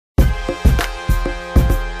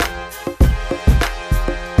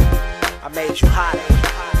made you hot.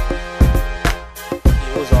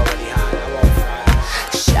 You was already hot, I won't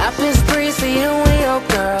front. Shopping sprees for you and your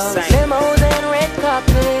girls. Limos and red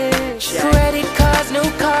carpets. Credit cards, new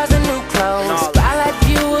cars and new clothes. Spotlight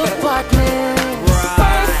view apartments.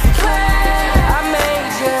 First class, I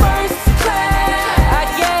made you. First class, I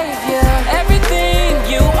gave you everything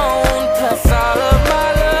you own, plus all of my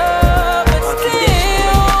love. But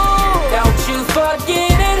still, don't you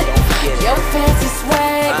forget it. Your fancy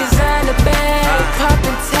swag, designer bag,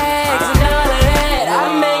 popping tags and all of that. I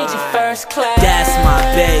made you first class. That's my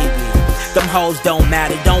baby. Them hoes don't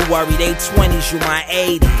matter, don't worry, they 20s, you my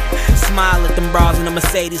 80. Smile at them bras in the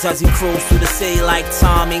Mercedes as you cruise through the city like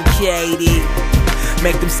Tom and Katie.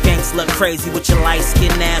 Make them skanks look crazy with your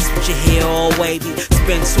light-skinned ass, with your hair all wavy.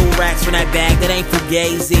 Spend 2 racks for that bag that ain't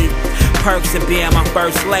fugazi. Perks and being my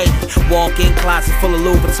first lady. Walk-in closet full of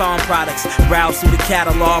Louis Vuitton products. Browse through the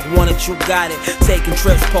catalog, want it, you got it. Taking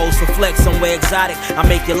trips, pose for flex somewhere exotic. I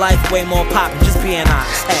make your life way more poppin', just being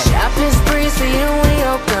honest. Hey. Shopping sprees for you and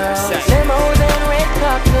your girls. Limos and red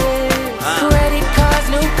carpets. Credit cards,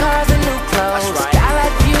 new cars and new clothes.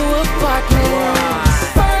 Skylight view apartments.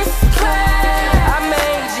 First class, I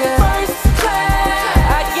made you. First class,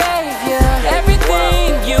 I gave you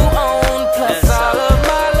everything you own, plus all of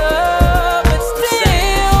my love. But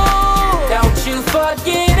still, don't you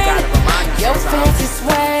forget it. Your fancy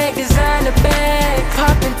swag, designer bag,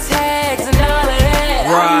 popping tags and all of that.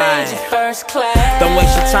 I made you first class. Don't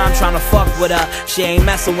waste your time trying to fuck with her. She ain't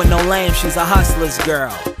messing with no lame, she's a hustler's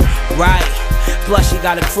girl. Right. Plus she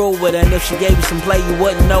got a crew with her, and if she gave you some play you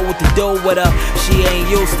wouldn't know what to do with her. She ain't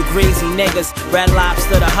used to greasy niggas. Red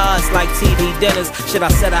Lobster to her, it's like TV dinners. Shit, I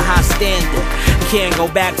set a high standard. Can't go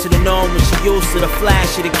back to the norm when she used to the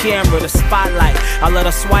flash of the camera, the spotlight. I let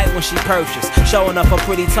her swipe when she purchased, showing up her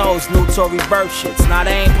pretty toes, new Tory Burch shits. Now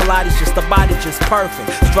they ain't Pilates, just the body just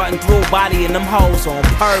perfect. Strutting through body and them hoes on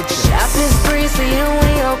purpose. Shopping sprees for you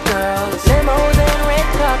and your girls. Limos and red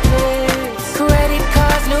carpets. Credit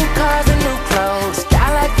cards, new cars and new clothes.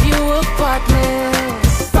 Skylight view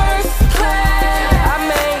apartments. First class, I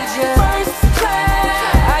made you. First class,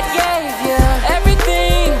 I gave you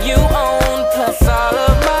everything you own, plus all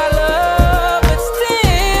of my love. But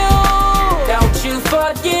still, don't you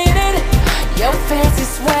forget it. Your fancy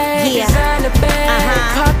swag, designer bag,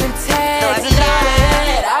 popping tags and all of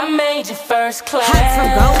that. I made you first class. Hot from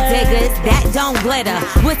gold diggers, that don't glitter.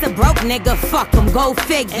 With a broke nigga, fuck 'em, go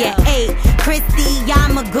figure. 8, Christy,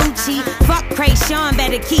 Yamaguchi. Fuck K.Young,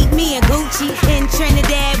 better keep me in Gucci. In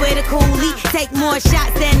Trinidad with a coolie. Take more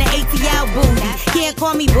shots than the ATL booty. Can't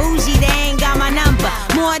call me bougie, they ain't got my number.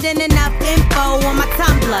 More than enough info on my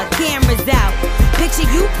Tumblr. Cameras out. Picture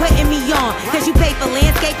you putting me on, cause you pay for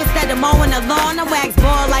landscape instead of mowing the lawn. I wax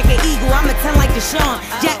ball like an eagle, I'm a 10 like Deshaun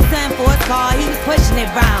Jackson for his car, he was pushing it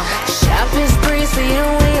round. Shopping sprees for you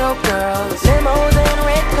and your girls. Limos and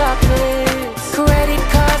red carpets. Credit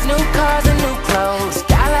cards, new cars and new clothes.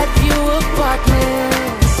 Skylight view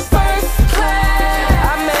apartments. First class,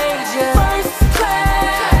 I made you. First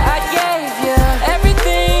class, I gave you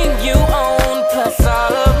everything you own, plus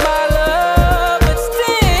all of my love. But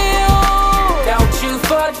still, don't you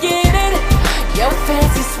forget it. Your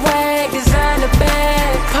fancy swag, designer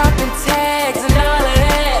bag, popping tags and all of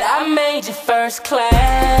that. I made you first class.